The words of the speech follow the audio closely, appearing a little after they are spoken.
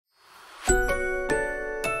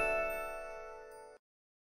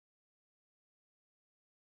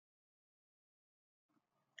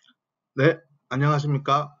네,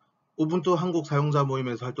 안녕하십니까. 우분투 한국 사용자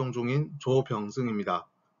모임에서 활동 중인 조병승입니다.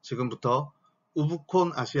 지금부터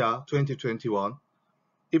우부콘 아시아 2021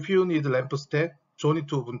 If you need lamp stack, join it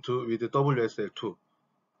to Ubuntu with WSL2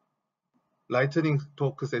 라이트닝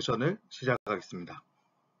토크 세션을 시작하겠습니다.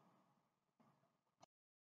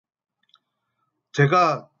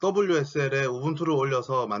 제가 WSL에 우분투를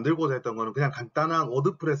올려서 만들고자 했던 거는 그냥 간단한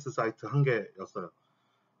워드프레스 사이트 한 개였어요.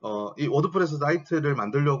 이 워드프레스 사이트를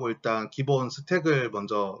만들려고 일단 기본 스택을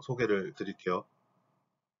먼저 소개를 드릴게요.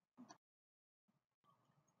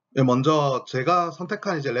 네, 먼저 제가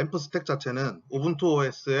선택한 이제 램프 스택 자체는 우분투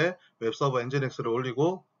OS에 웹서버 엔진엑스를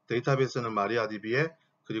올리고 데이터베이스는 MariaDB에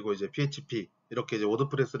그리고 이제 PHP 이렇게 이제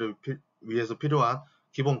워드프레스를 위해서 필요한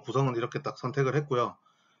기본 구성은 이렇게 딱 선택을 했고요.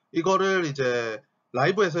 이거를 이제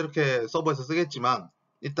라이브에서 이렇게 서버에서 쓰겠지만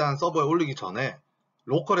일단 서버에 올리기 전에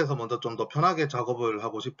로컬에서 먼저 좀 더 편하게 작업을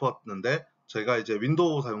하고 싶었는데 제가 이제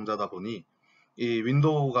윈도우 사용자다 보니 이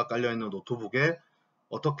윈도우가 깔려있는 노트북에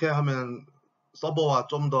어떻게 하면 서버와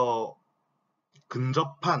좀 더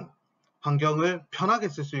근접한 환경을 편하게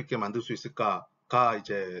쓸 수 있게 만들 수 있을까가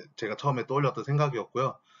이제 제가 처음에 떠올렸던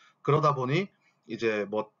생각이었고요. 그러다 보니 이제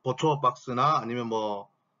뭐 버추얼박스나 아니면 뭐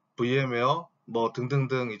VM웨어 뭐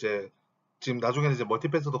등등등 이제 지금 나중에는 이제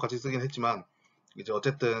멀티패스도 같이 쓰긴 했지만 이제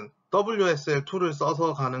어쨌든 WSL2를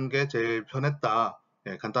써서 가는 게 제일 편했다.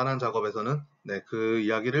 네, 간단한 작업에서는 네, 그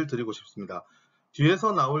이야기를 드리고 싶습니다.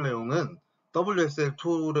 뒤에서 나올 내용은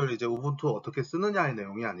WSL2를 이제 우분투 어떻게 쓰느냐의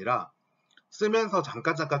내용이 아니라 쓰면서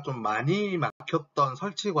잠깐 좀 많이 막혔던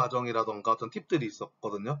설치 과정이라던가 어떤 팁들이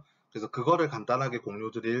있었거든요. 그래서 그거를 간단하게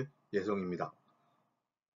공유 드릴 예정입니다.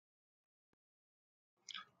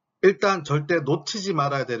 일단 절대 놓치지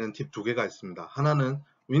말아야 되는 팁 두 개가 있습니다. 하나는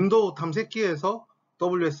윈도우 탐색기에서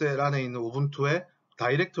WSL 안에 있는 우분투에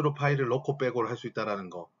다이렉트로 파일을 넣고 빼고를 할 수 있다는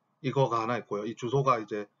거. 이거가 하나 있고요. 이 주소가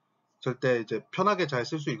이제 절대 이제 편하게 잘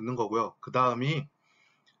쓸 수 있는 거고요. 그 다음이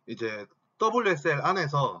이제 WSL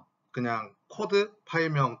안에서 그냥 코드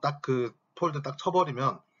파일명 딱 그 폴드 딱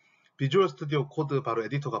쳐버리면 비주얼 스튜디오 코드 바로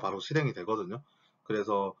에디터가 바로 실행이 되거든요.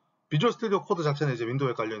 그래서 비주얼 스튜디오 코드 자체는 이제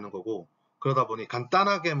윈도우에 깔려 있는 거고 그러다 보니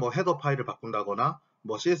간단하게 뭐 헤더 파일을 바꾼다거나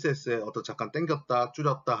뭐 CSS에 어떤 잠깐 땡겼다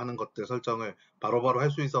줄였다 하는 것들 설정을 바로바로 할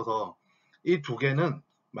수 있어서 이 두 개는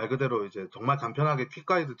말 그대로 이제 정말 간편하게 퀵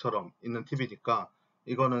가이드처럼 있는 팁이니까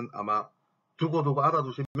이거는 아마 두고두고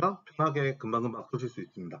알아두시면 편하게 금방금방 쓰실 수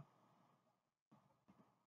있습니다.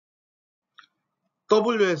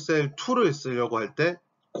 WSL2를 쓰려고 할 때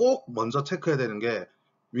꼭 먼저 체크해야 되는 게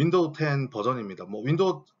윈도우 10 버전입니다. 뭐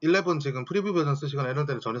윈도우 11 지금 프리뷰 버전 쓰시거나 이런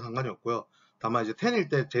데는 전혀 상관이 없고요. 다만 이제 10일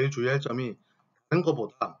때 제일 주의할 점이 다른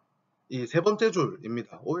것보다 이 세 번째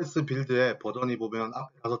줄입니다. OS 빌드의 버전이 보면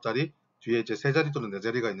앞에 5자리, 뒤에 이제 3자리 또는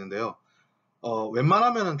 4자리가 있는데요.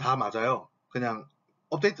 웬만하면은 다 맞아요. 그냥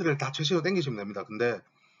업데이트를 다 최신으로 당기시면 됩니다. 근데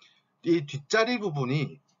이 뒷자리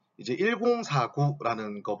부분이 이제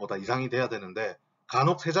 1049라는 것보다 이상이 돼야 되는데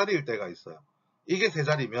간혹 3자리일 때가 있어요. 이게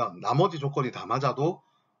 3자리면 나머지 조건이 다 맞아도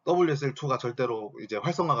WSL2가 절대로 이제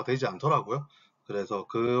활성화가 되지 않더라고요. 그래서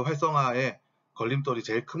그 활성화에 걸림돌이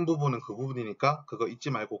제일 큰 부분은 그 부분이니까 그거 잊지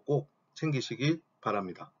말고 꼭 챙기시길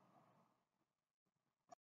바랍니다.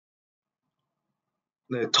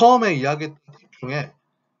 네, 처음에 이야기했던 팁 중에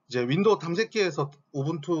이제 윈도우 탐색기에서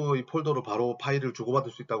우분투 이 폴더로 바로 파일을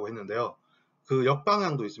주고받을 수 있다고 했는데요. 그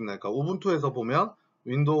역방향도 있습니다. 그러니까 우분투에서 보면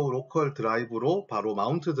윈도우 로컬 드라이브로 바로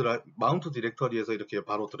마운트 디렉터리에서 이렇게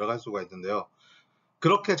바로 들어갈 수가 있는데요.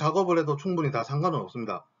 그렇게 작업을 해도 충분히 다 상관은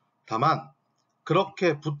없습니다. 다만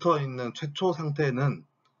그렇게 붙어 있는 최초 상태는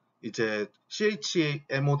이제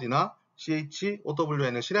chmod나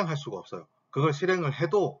chowN을 실행할 수가 없어요. 그걸 실행을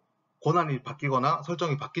해도 권한이 바뀌거나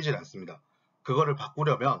설정이 바뀌질 않습니다. 그거를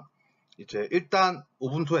바꾸려면 이제 일단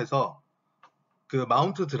우분투에서 그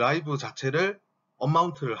마운트 드라이브 자체를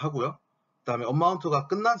언마운트를 하고요. 그 다음에 언마운트가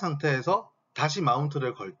끝난 상태에서 다시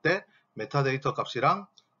마운트를 걸 때 메타데이터 값이랑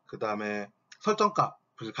그 다음에 설정 값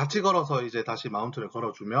같이 걸어서 이제 다시 마운트를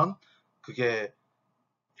걸어주면 그게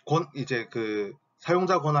이제 그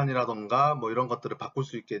사용자 권한이라던가 뭐 이런 것들을 바꿀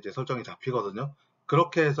수 있게 이제 설정이 잡히거든요.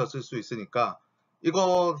 그렇게 해서 쓸 수 있으니까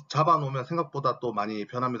이거 잡아놓으면 생각보다 또 많이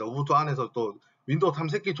편합니다. 우분투 안에서 또 윈도우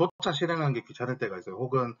탐색기조차 실행하는 게 귀찮을 때가 있어요.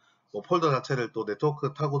 혹은 뭐 폴더 자체를 또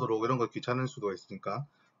네트워크 타고 들어오고 이런 거 귀찮을 수도 있으니까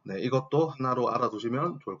네, 이것도 하나로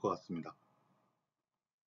알아두시면 좋을 것 같습니다.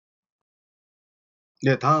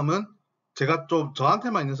 네, 다음은 제가 좀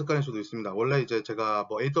저한테만 있는 습관일 수도 있습니다. 원래 이제 제가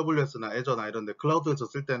뭐 AWS나 애저나 이런 데 클라우드에서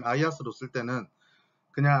쓸 때는 IaaS로 쓸 때는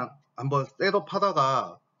그냥 한번 셋업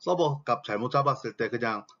하다가 서버 값 잘못 잡았을 때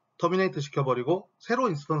그냥 터미네이트 시켜버리고 새로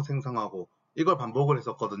인스턴스 생성하고 이걸 반복을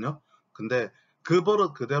했었거든요. 근데 그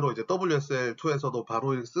버릇 그대로 이제 WSL2에서도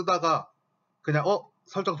바로 쓰다가 그냥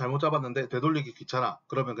설정 잘못 잡았는데 되돌리기 귀찮아.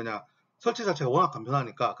 그러면 그냥 설치 자체가 워낙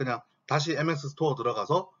간편하니까 그냥 다시 MS 스토어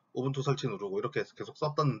들어가서 우분투 설치 누르고 이렇게 계속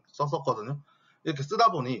썼었거든요. 이렇게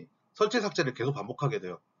쓰다 보니 설치 삭제를 계속 반복하게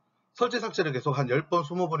돼요. 설치 삭제를 계속 한 10번,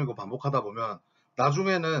 20번이고 반복하다 보면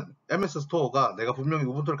나중에는 MS 스토어가 내가 분명히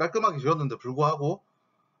우분투를 깔끔하게 지웠는데 불구하고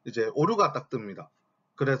이제 오류가 딱 뜹니다.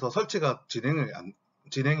 그래서 설치가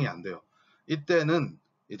진행이 안 돼요. 이때는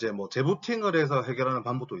이제 뭐 재부팅을 해서 해결하는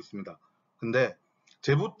방법도 있습니다. 근데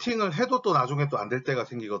재부팅을 해도 또 나중에 또 안 될 때가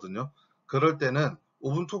생기거든요. 그럴 때는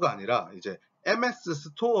우분투가 아니라 이제 MS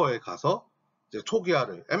스토어에 가서 이제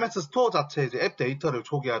초기화를, MS 스토어 자체 이제 앱 데이터를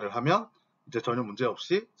초기화를 하면 이제 전혀 문제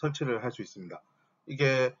없이 설치를 할 수 있습니다.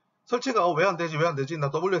 이게 설치가 왜 안 되지? 왜 안 되지? 나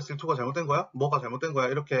WSL2가 잘못된 거야? 뭐가 잘못된 거야?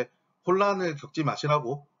 이렇게 혼란을 겪지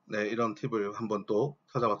마시라고 네, 이런 팁을 한번 또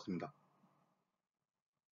찾아봤습니다.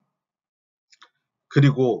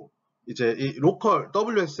 그리고 이제 이 로컬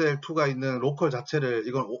WSL2가 있는 로컬 자체를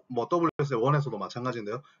이건 뭐 WSL1에서도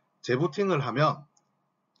마찬가지인데요. 재부팅을 하면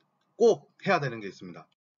꼭 해야 되는 게 있습니다.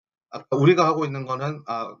 아까 우리가 하고 있는 거는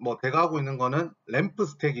뭐 제가 하고 있는 거는 램프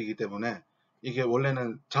스택이기 때문에 이게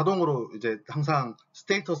원래는 자동으로 이제 항상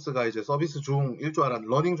스테이터스가 이제 서비스 중일 줄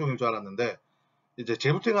러닝 중일 줄 알았는데 이제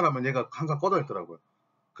재부팅을 하면 얘가 항상 꺼져 있더라고요.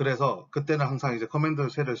 그래서 그때는 항상 이제 커맨드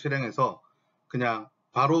쉘을 실행해서 그냥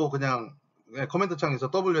바로 그냥 커맨드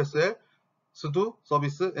창에서 WSL sudo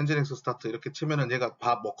서비스 엔진엑스 스타트 이렇게 치면은 얘가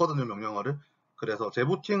다 먹거든요, 명령어를. 그래서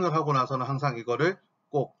재부팅을 하고 나서는 항상 이거를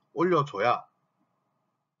꼭 올려줘야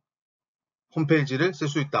홈페이지를 쓸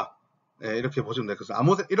수 있다. 네, 이렇게 보시면 돼요. 그래서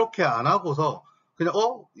이렇게 안 하고서 그냥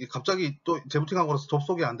갑자기 또 재부팅하고 나서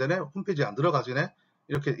접속이 안 되네, 홈페이지에 안 들어가지네,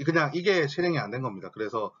 이렇게 그냥 이게 실행이 안 된 겁니다.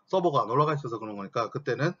 그래서 서버가 안 올라가 있어서 그런 거니까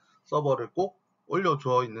그때는 서버를 꼭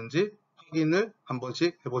올려줘 있는지 확인을 한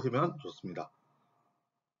번씩 해보시면 좋습니다.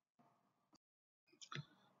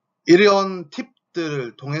 이런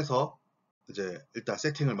팁들을 통해서 이제 일단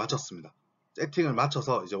세팅을 마쳤습니다. 세팅을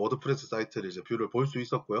마쳐서 이제 워드프레스 사이트를 이제 뷰를 볼 수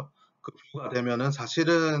있었고요. 그 뷰가 되면은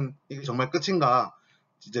사실은 이게 정말 끝인가?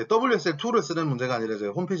 이제 WSL2를 쓰는 문제가 아니라 이제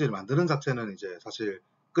홈페이지를 만드는 자체는 이제 사실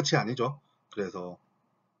끝이 아니죠. 그래서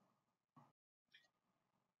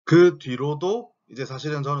그 뒤로도 이제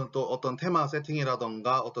사실은 저는 또 어떤 테마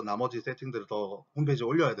세팅이라던가 어떤 나머지 세팅들을 더 홈페이지에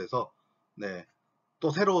올려야 돼서 네, 또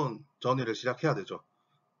새로운 전의를 시작해야 되죠.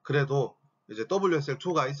 그래도 이제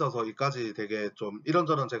WSL2가 있어서 이까지 되게 좀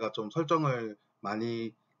이런저런 제가 좀 설정을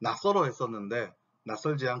많이 낯설어 했었는데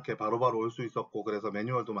낯설지 않게 바로바로 올 수 있었고 그래서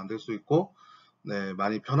매뉴얼도 만들 수 있고 네,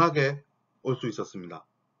 많이 편하게 올 수 있었습니다.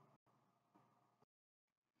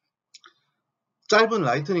 짧은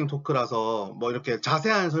라이트닝 토크라서 뭐 이렇게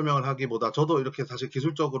자세한 설명을 하기보다 저도 이렇게 사실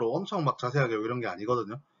기술적으로 엄청 막 자세하게 이런 게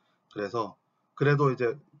아니거든요. 그래서 그래도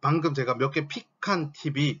이제 방금 제가 몇 개 픽한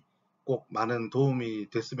팁이 꼭 많은 도움이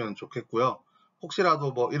됐으면 좋겠고요.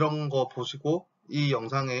 혹시라도 뭐 이런 거 보시고 이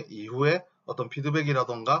영상의 이후에 어떤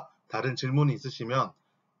피드백이라던가 다른 질문이 있으시면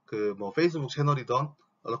그 뭐 페이스북 채널이던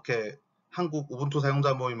이렇게 한국 우분투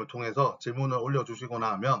사용자 모임을 통해서 질문을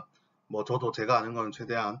올려주시거나 하면 뭐 저도 제가 아는 건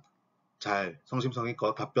최대한 잘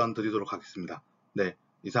성심성의껏 답변 드리도록 하겠습니다. 네,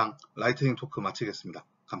 이상 라이트닝 토크 마치겠습니다.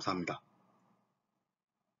 감사합니다.